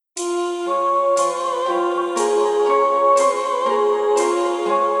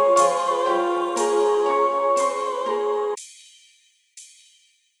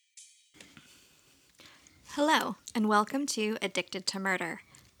Welcome to Addicted to Murder.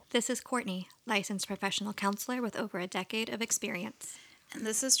 This is Courtney, licensed professional counselor with over a decade of experience. And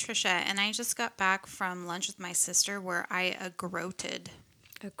this is Trisha, and I just got back from lunch with my sister where I agroted.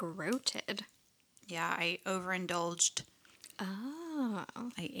 Agroted? Yeah, I overindulged. Oh.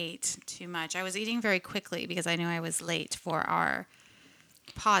 I ate too much. I was eating very quickly because I knew I was late for our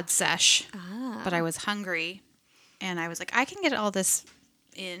pod sesh, but I was hungry, and I was like, I can get all this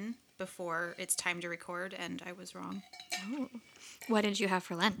in before it's time to record, and I was wrong. Oh. What did you have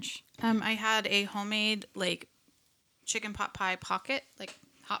for lunch? I had a homemade, chicken pot pie pocket,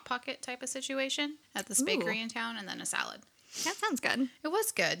 hot pocket type of situation at this bakery in town, and then a salad. That sounds good. It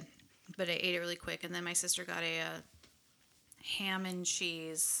was good, but I ate it really quick. And then my sister got a ham and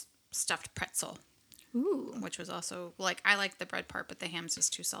cheese stuffed pretzel, Ooh. which was also, I like the bread part, but the ham's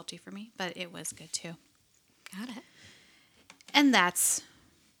just too salty for me. But it was good, too. Got it. And that's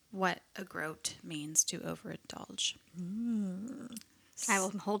what a groat means, to overindulge. I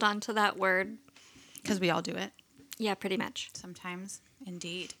will hold on to that word. Because we all do it. Yeah, pretty much. Sometimes,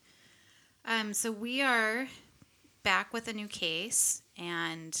 indeed. So we are back with a new case,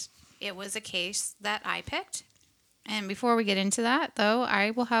 and it was a case that I picked. And before we get into that, though,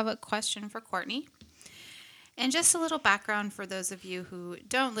 I will have a question for Courtney. And just a little background for those of you who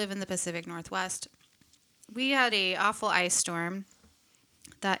don't live in the Pacific Northwest. We had an awful ice storm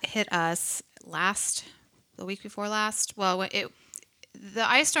that hit us the week before last. Well, the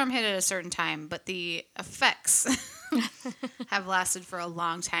ice storm hit at a certain time, but the effects have lasted for a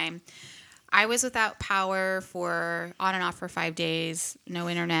long time. I was without power on and off for 5 days, no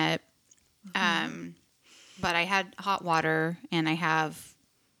internet. But I had hot water and I have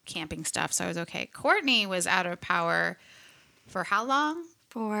camping stuff, so I was okay. Courtney was out of power for how long?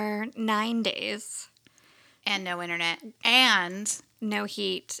 For 9 days. And no internet. And no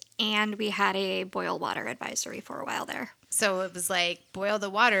heat. And we had a boil water advisory for a while there. So it was like, boil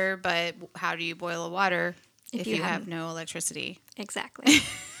the water, but how do you boil the water if you have no electricity? Exactly.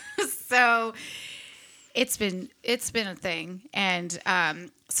 So it's been a thing. And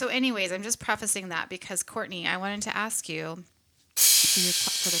so anyways, I'm just prefacing that because, Courtney, I wanted to ask you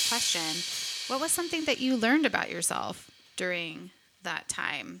for the question, what was something that you learned about yourself during that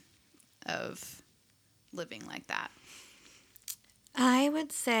time of living like that? I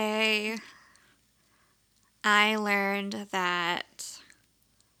would say I learned that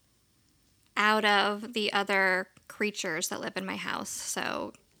out of the other creatures that live in my house,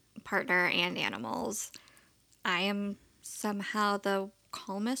 so partner and animals, I am somehow the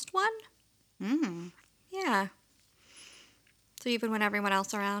calmest one. Yeah. So even when everyone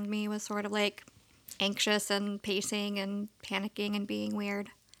else around me was sort of anxious and pacing and panicking and being weird,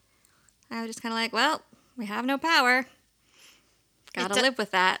 I was just kind of well, we have no power. Gotta live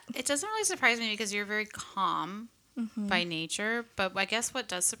with that. It doesn't really surprise me because you're very calm by nature. But I guess what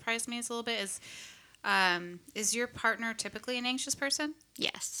does surprise me a little bit is your partner typically an anxious person?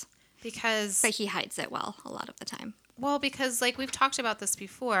 Yes. But he hides it well a lot of the time. Well, because we've talked about this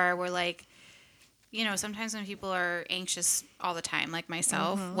before, where sometimes when people are anxious all the time, like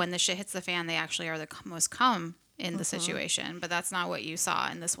myself, when the shit hits the fan, they actually are the most calm in the situation, but that's not what you saw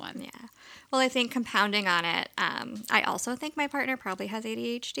in this one. Yeah. Well, I think compounding on it, I also think my partner probably has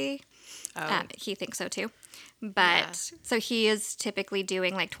ADHD. Oh. He thinks so too. But so he is typically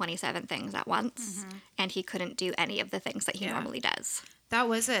doing 27 things at once, and he couldn't do any of the things that he normally does. That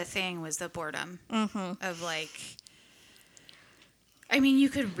was a thing, was the boredom of I mean, you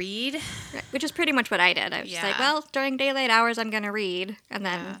could read. Which is pretty much what I did. I was just during daylight hours, I'm going to read, and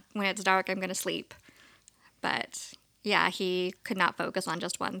then when it's dark, I'm going to sleep. But yeah, he could not focus on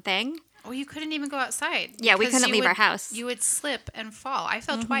just one thing. Oh, you couldn't even go outside. Yeah, we couldn't leave our house. You would slip and fall. I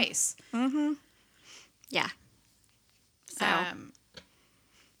fell twice. Yeah. So.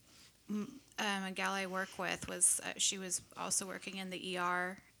 A gal I work with she was also working in the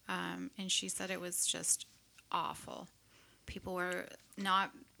ER, and she said it was just awful. People were not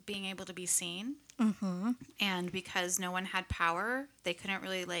being able to be seen, and because no one had power, they couldn't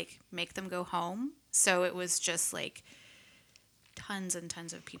really make them go home. So it was just tons and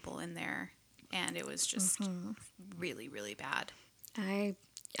tons of people in there, and it was just really, really bad.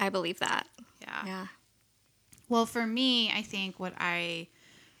 I believe that. Yeah. Well, for me, I think what I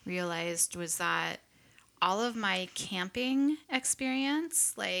realized was that all of my camping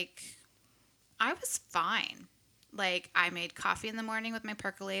experience, I was fine. I made coffee in the morning with my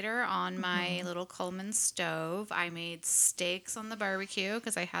percolator on my little Coleman stove. I made steaks on the barbecue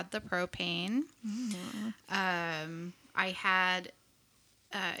because I had the propane. I had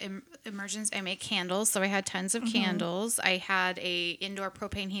emergency. I make candles, so I had tons of candles. I had a indoor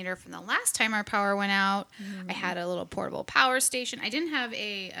propane heater from the last time our power went out. I had a little portable power station. I didn't have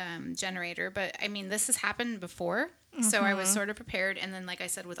a generator, but I mean, this has happened before, so I was sort of prepared. And then, like I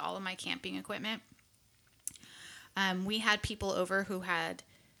said, with all of my camping equipment, we had people over who had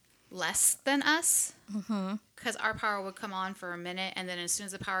less than us because our power would come on for a minute, and then as soon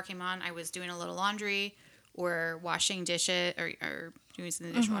as the power came on, I was doing a little laundry or washing dishes or using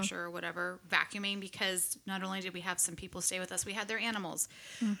the dishwasher or whatever, vacuuming, because not only did we have some people stay with us, we had their animals.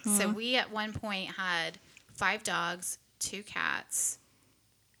 So we at one point had 5 dogs, 2 cats,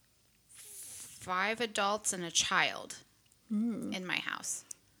 5 adults, and a child in my house.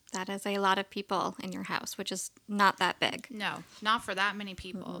 That is a lot of people in your house, which is not that big. No, not for that many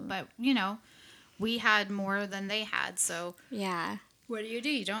people. But, you know, we had more than they had. So Yeah, what do?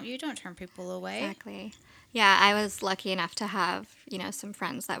 You don't turn people away. exactly. Yeah, I was lucky enough to have, some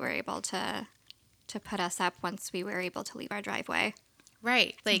friends that were able to put us up once we were able to leave our driveway.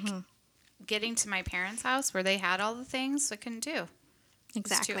 Right. Like getting to my parents' house where they had all the things I couldn't do. Exactly.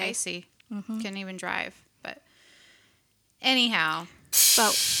 It's too icy. Couldn't even drive. But anyhow.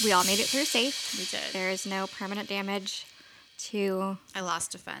 But we all made it through safe. We did. There is no permanent damage to... I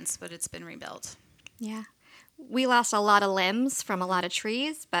lost a fence, but it's been rebuilt. Yeah. We lost a lot of limbs from a lot of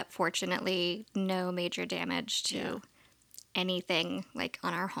trees, but fortunately no major damage to anything like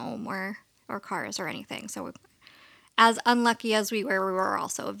on our home or cars or anything. So as unlucky as we were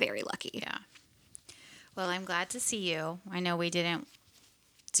also very lucky. Yeah. Well, I'm glad to see you. I know we didn't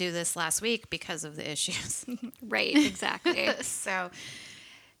do this last week because of the issues. Right, exactly. So,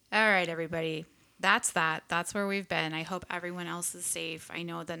 all right, everybody. That's that. That's where we've been. I hope everyone else is safe. I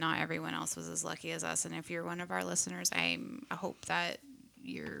know that not everyone else was as lucky as us. And if you're one of our listeners, I hope that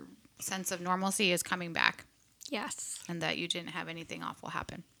your sense of normalcy is coming back Yes, and that you didn't have anything awful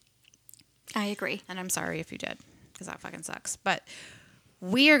happen. I agree. And I'm sorry if you did, because that fucking sucks. But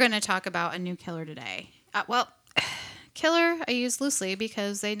we are going to talk about a new killer today. Killer I use loosely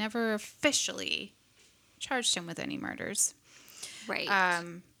because they never officially charged him with any murders. Right.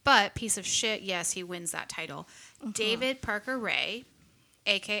 But piece of shit, yes, he wins that title. David Parker Ray,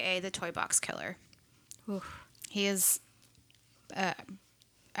 a.k.a. the Toy Box Killer. Oof. He is...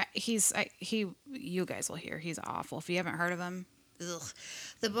 you guys will hear he's awful. If you haven't heard of him, ugh.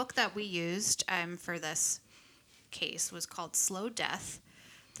 The book that we used for this case was called Slow Death,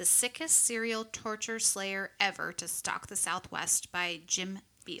 the sickest serial torture slayer ever to stalk the Southwest by Jim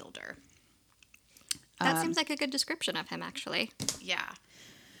Fielder. That seems like a good description of him, actually. Yeah.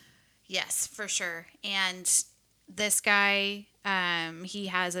 Yes, for sure. And this guy, he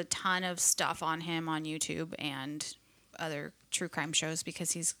has a ton of stuff on him on YouTube and other true crime shows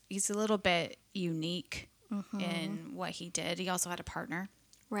because he's a little bit unique in what he did. He also had a partner.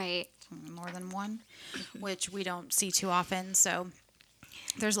 Right. More than one, which we don't see too often. So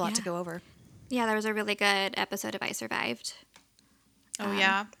there's a lot to go over. Yeah, there was a really good episode of I Survived. Oh,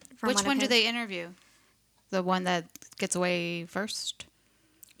 yeah? Which one do his... they interview? The one that gets away first?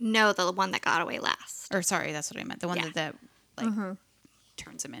 No, the one that got away last. Or sorry, that's what I meant. The one that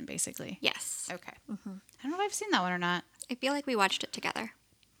turns him in, basically. Yes. Okay. I don't know if I've seen that one or not. I feel like we watched it together.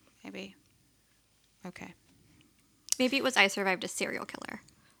 Maybe. Okay. Maybe it was I Survived a Serial Killer,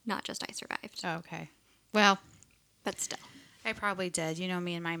 not just I Survived. Oh, okay. Well, But still. I probably did. You know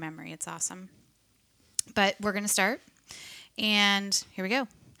me and my memory. It's awesome. But we're going to start. And here we go.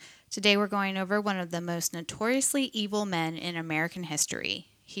 Today we're going over one of the most notoriously evil men in American history.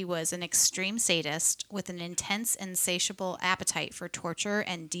 He was an extreme sadist with an intense, insatiable appetite for torture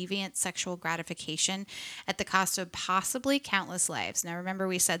and deviant sexual gratification at the cost of possibly countless lives. Now, remember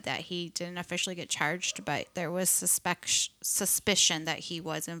we said that he didn't officially get charged, but there was suspicion that he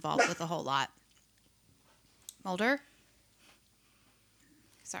was involved with a whole lot. Mulder?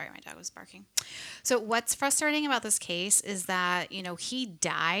 Sorry, my dog was barking. So what's frustrating about this case is that, he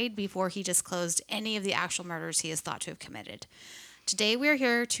died before he disclosed any of the actual murders he is thought to have committed. Today, we're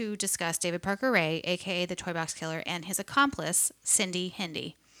here to discuss David Parker Ray, a.k.a. the Toy Box Killer, and his accomplice, Cindy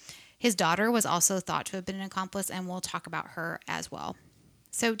Hendy. His daughter was also thought to have been an accomplice, and we'll talk about her as well.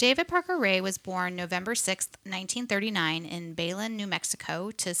 So David Parker Ray was born November 6th, 1939 in Belen, New Mexico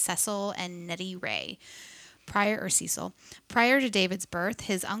to Cecil and Nettie Ray. Prior to David's birth,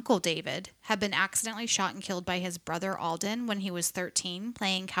 his uncle David had been accidentally shot and killed by his brother Alden when he was 13,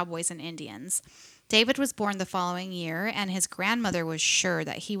 playing cowboys and Indians. David was born the following year, and his grandmother was sure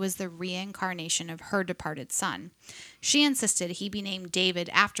that he was the reincarnation of her departed son. She insisted he be named David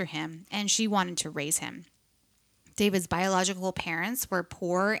after him, and she wanted to raise him. David's biological parents were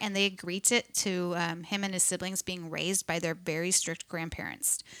poor, and they agreed to him and his siblings being raised by their very strict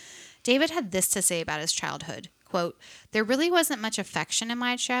grandparents. David had this to say about his childhood. Quote, "There really wasn't much affection in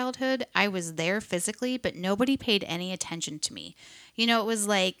my childhood. I was there physically, but nobody paid any attention to me. You know, it was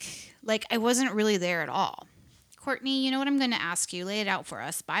like I wasn't really there at all." Courtney, you know what I'm going to ask you? Lay it out for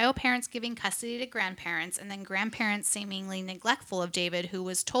us. Bio parents giving custody to grandparents, and then grandparents seemingly neglectful of David, who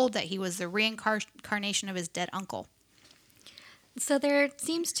was told that he was the reincarnation of his dead uncle. So there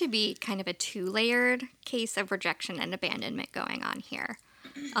seems to be kind of a two-layered case of rejection and abandonment going on here.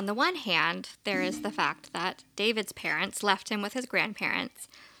 On the one hand, there is the fact that David's parents left him with his grandparents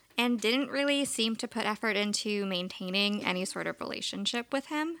and didn't really seem to put effort into maintaining any sort of relationship with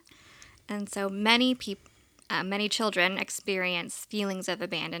him. And so many children experience feelings of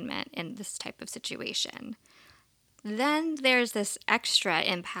abandonment in this type of situation. Then there's this extra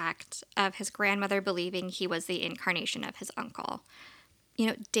impact of his grandmother believing he was the incarnation of his uncle. You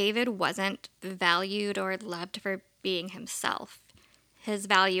know, David wasn't valued or loved for being himself. His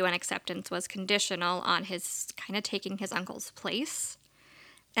value and acceptance was conditional on his kind of taking his uncle's place.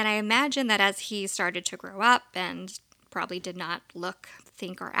 And I imagine that as he started to grow up and probably did not look,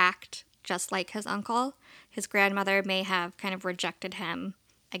 think, or act just like his uncle, his grandmother may have kind of rejected him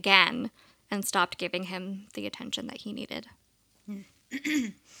again and stopped giving him the attention that he needed.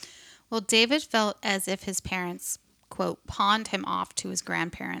 Well, David felt as if his parents, quote, pawned him off to his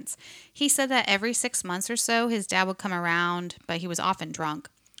grandparents. He said that every 6 months or so, his dad would come around, but he was often drunk.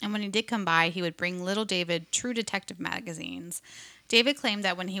 And when he did come by, he would bring little David True Detective magazines. David claimed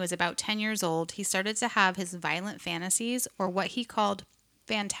that when he was about 10 years old, he started to have his violent fantasies, or what he called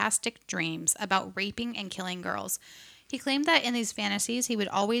fantastic dreams, about raping and killing girls. He claimed that in these fantasies, he would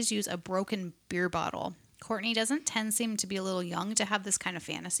always use a broken beer bottle. Courtney, doesn't 10 seem to be a little young to have this kind of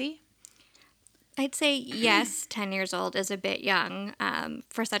fantasy? I'd say yes, 10 years old is a bit young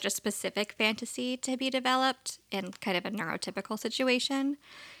for such a specific fantasy to be developed in kind of a neurotypical situation.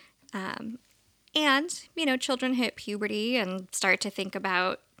 And, you know, children hit puberty and start to think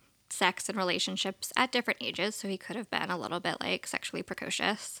about sex and relationships at different ages, so he could have been a little bit like sexually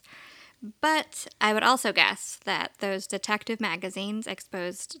precocious. But I would also guess that those detective magazines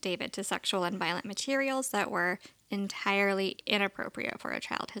exposed David to sexual and violent materials that were entirely inappropriate for a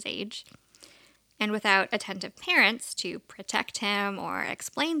child his age. And without attentive parents to protect him or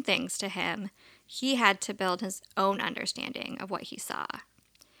explain things to him, he had to build his own understanding of what he saw.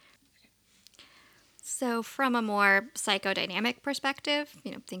 So from a more psychodynamic perspective,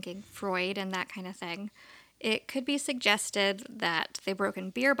 you know, thinking Freud and that kind of thing, it could be suggested that the broken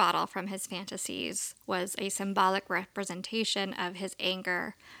beer bottle from his fantasies was a symbolic representation of his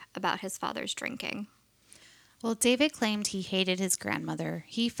anger about his father's drinking. Well, David claimed he hated his grandmother.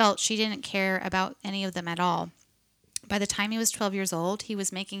 He felt she didn't care about any of them at all. By the time he was 12 years old, he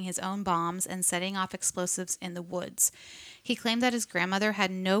was making his own bombs and setting off explosives in the woods. He claimed that his grandmother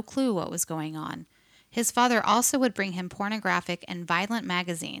had no clue what was going on. His father also would bring him pornographic and violent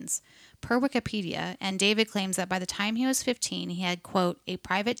magazines. Per Wikipedia, and David claims that by the time he was 15, he had, quote, a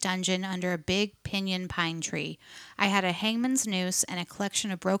private dungeon under a big pinyon pine tree. I had a hangman's noose and a collection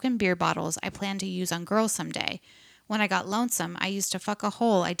of broken beer bottles I planned to use on girls someday. When I got lonesome, I used to fuck a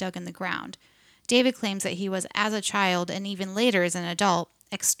hole I dug in the ground. David claims that he was, as a child and even later as an adult,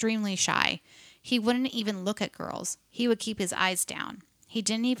 extremely shy. He wouldn't even look at girls. He would keep his eyes down. He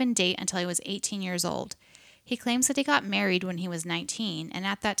didn't even date until he was 18 years old. He claims that he got married when he was 19, and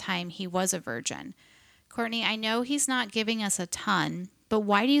at that time he was a virgin. Courtney, I know he's not giving us a ton, but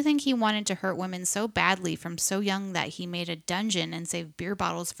why do you think he wanted to hurt women so badly from so young that he made a dungeon and saved beer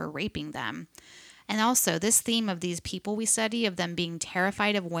bottles for raping them? And also, this theme of these people we study, of them being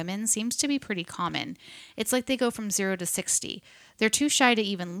terrified of women, seems to be pretty common. It's like they go from 0 to 60. They're too shy to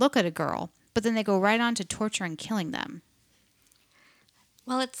even look at a girl, but then they go right on to torture and killing them.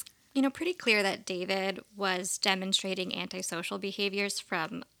 Well, it's, you know, pretty clear that David was demonstrating antisocial behaviors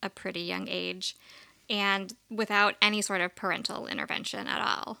from a pretty young age and without any sort of parental intervention at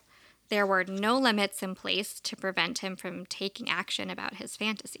all. There were no limits in place to prevent him from taking action about his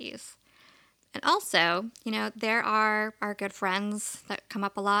fantasies. And also, you know, there are our good friends that come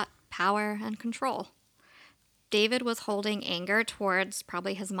up a lot, power and control. David was holding anger towards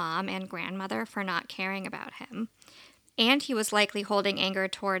probably his mom and grandmother for not caring about him. And he was likely holding anger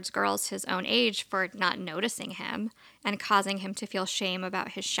towards girls his own age for not noticing him and causing him to feel shame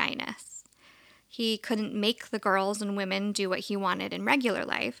about his shyness. He couldn't make the girls and women do what he wanted in regular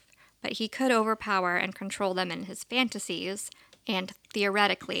life, but he could overpower and control them in his fantasies and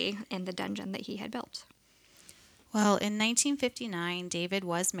theoretically in the dungeon that he had built. Well, in 1959, David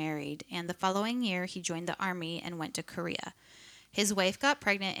was married, and the following year he joined the Army and went to Korea. His wife got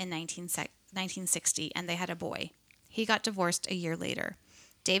pregnant in 1960, and they had a boy. He got divorced a year later.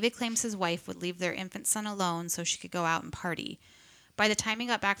 David claims his wife would leave their infant son alone so she could go out and party. By the time he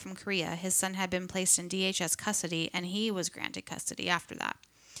got back from Korea, his son had been placed in DHS custody, and he was granted custody after that.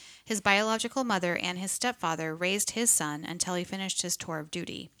 His biological mother and his stepfather raised his son until he finished his tour of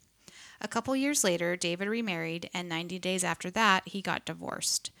duty. A couple years later, David remarried, and 90 days after that, he got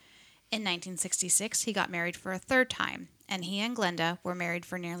divorced. In 1966, he got married for a third time, and he and Glenda were married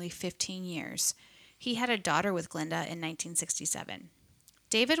for nearly 15 years. He had a daughter with Glenda in 1967.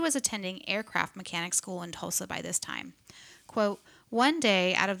 David was attending aircraft mechanic school in Tulsa by this time. Quote, "One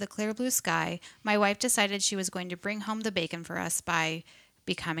day, out of the clear blue sky, my wife decided she was going to bring home the bacon for us by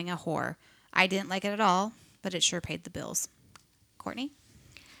becoming a whore. I didn't like it at all, but it sure paid the bills." Courtney?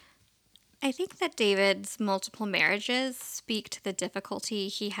 I think that David's multiple marriages speak to the difficulty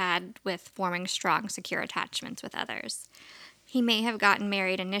he had with forming strong, secure attachments with others. He may have gotten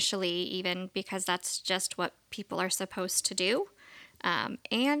married initially, even because that's just what people are supposed to do,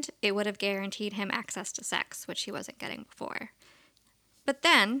 and it would have guaranteed him access to sex, which he wasn't getting before. But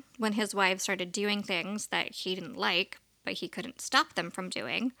then, when his wives started doing things that he didn't like, but he couldn't stop them from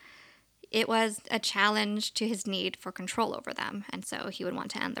doing, it was a challenge to his need for control over them, and so he would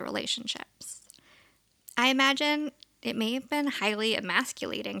want to end the relationships. I imagine it may have been highly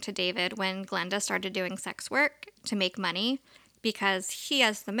emasculating to David when Glenda started doing sex work to make money, because he,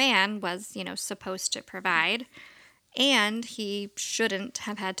 as the man, was, supposed to provide, and he shouldn't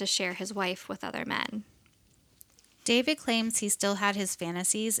have had to share his wife with other men. David claims he still had his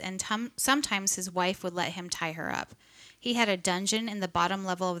fantasies, and sometimes his wife would let him tie her up. He had a dungeon in the bottom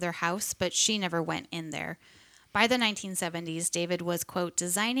level of their house, but she never went in there. By the 1970s, David was, quote,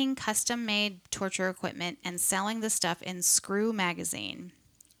 designing custom-made torture equipment and selling the stuff in Screw magazine.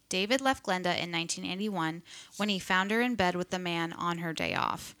 David left Glenda in 1981 when he found her in bed with the man on her day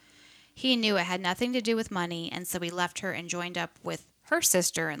off. He knew it had nothing to do with money, and so he left her and joined up with her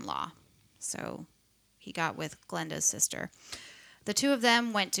sister-in-law. So he got with Glenda's sister. The two of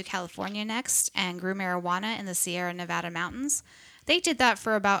them went to California next and grew marijuana in the Sierra Nevada mountains. They did that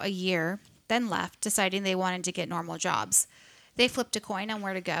for about a year, then left, deciding they wanted to get normal jobs. They flipped a coin on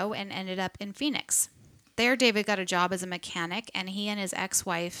where to go and ended up in Phoenix. There, David got a job as a mechanic, and he and his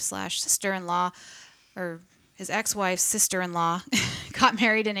ex-wife/sister-in-law, or his ex-wife's sister-in-law, got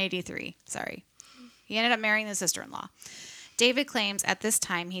married in 83. Sorry. He ended up marrying the sister-in-law. David claims at this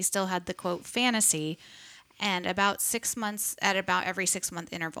time he still had the, quote, fantasy, and at about every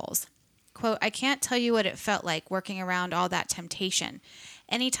 6-month intervals. Quote, "I can't tell you what it felt like working around all that temptation.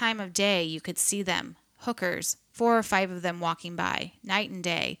 Any time of day you could see them, hookers, 4 or 5 of them walking by, night and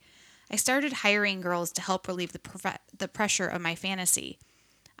day. I started hiring girls to help relieve the pressure of my fantasy.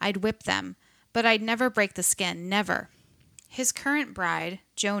 I'd whip them, but I'd never break the skin, never." His current bride,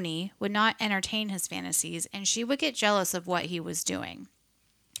 Joni, would not entertain his fantasies, and she would get jealous of what he was doing.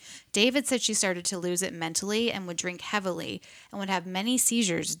 David said she started to lose it mentally and would drink heavily and would have many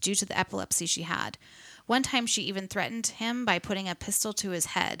seizures due to the epilepsy she had. One time she even threatened him by putting a pistol to his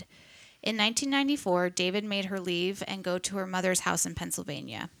head. In 1994, David made her leave and go to her mother's house in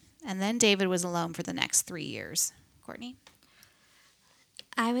Pennsylvania. And then David was alone for the next 3 years. Courtney?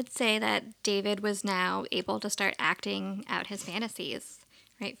 I would say that David was now able to start acting out his fantasies,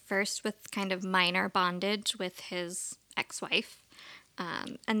 right? First with kind of minor bondage with his ex-wife,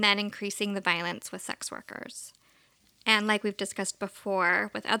 and then increasing the violence with sex workers. And like we've discussed before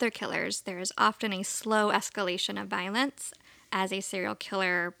with other killers, there is often a slow escalation of violence as a serial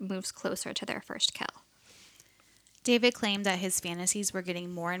killer moves closer to their first kill. David claimed that his fantasies were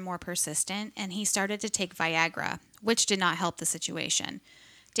getting more and more persistent, and he started to take Viagra, which did not help the situation.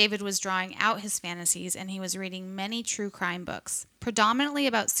 David was drawing out his fantasies, and he was reading many true crime books, predominantly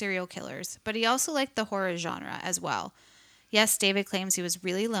about serial killers, but he also liked the horror genre as well. Yes, David claims he was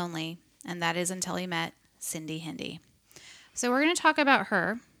really lonely, and that is until he met Cindy Hendy. So we're going to talk about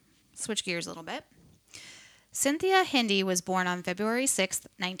her. Switch gears a little bit. Cynthia Hendy was born on February 6,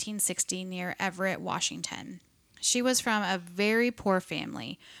 1960, near Everett, Washington. She was from a very poor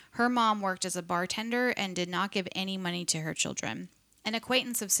family. Her mom worked as a bartender and did not give any money to her children. An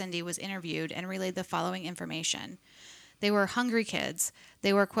acquaintance of Cindy was interviewed and relayed the following information. They were hungry kids.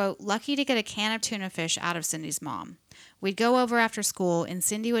 They were, quote, lucky to get a can of tuna fish out of Cindy's mom. We'd go over after school, and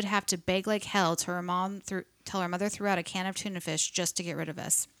Cindy would have to beg like hell till her mother threw out a can of tuna fish just to get rid of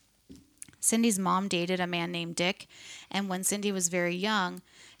us. Cindy's mom dated a man named Dick, and when Cindy was very young,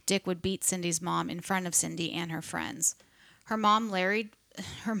 Dick would beat Cindy's mom in front of Cindy and her friends. Her mom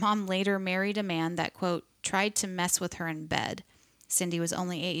her mom later married a man that, quote, tried to mess with her in bed. Cindy was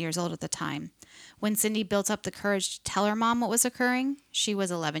only 8 years old at the time. When Cindy built up the courage to tell her mom what was occurring, she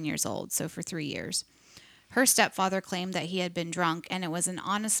was 11 years old, so for 3 years. Her stepfather claimed that he had been drunk and it was an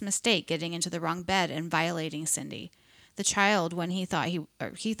honest mistake getting into the wrong bed and violating Cindy. The child, when he thought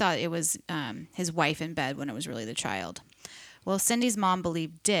it was his wife in bed when it was really the child. Well, Cindy's mom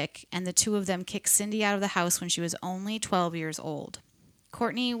believed Dick, and the two of them kicked Cindy out of the house when she was only 12 years old.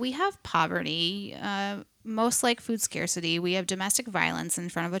 Courtney, we have poverty, most like food scarcity. We have domestic violence in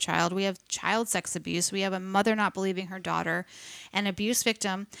front of a child. We have child sex abuse. We have a mother not believing her daughter, an abuse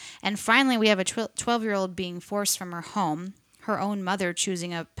victim. And finally, we have a 12-year-old being forced from her home, her own mother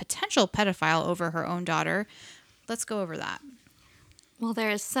choosing a potential pedophile over her own daughter. Let's go over that. Well, there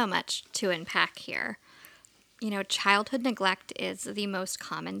is so much to unpack here. Childhood neglect is the most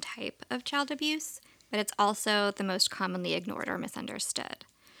common type of child abuse, but it's also the most commonly ignored or misunderstood.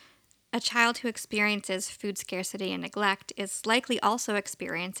 A child who experiences food scarcity and neglect is likely also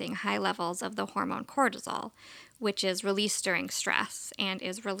experiencing high levels of the hormone cortisol, which is released during stress and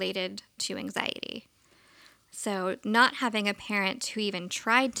is related to anxiety. So, not having a parent who even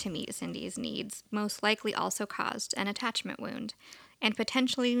tried to meet Cindy's needs most likely also caused an attachment wound and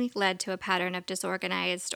potentially led to a pattern of disorganized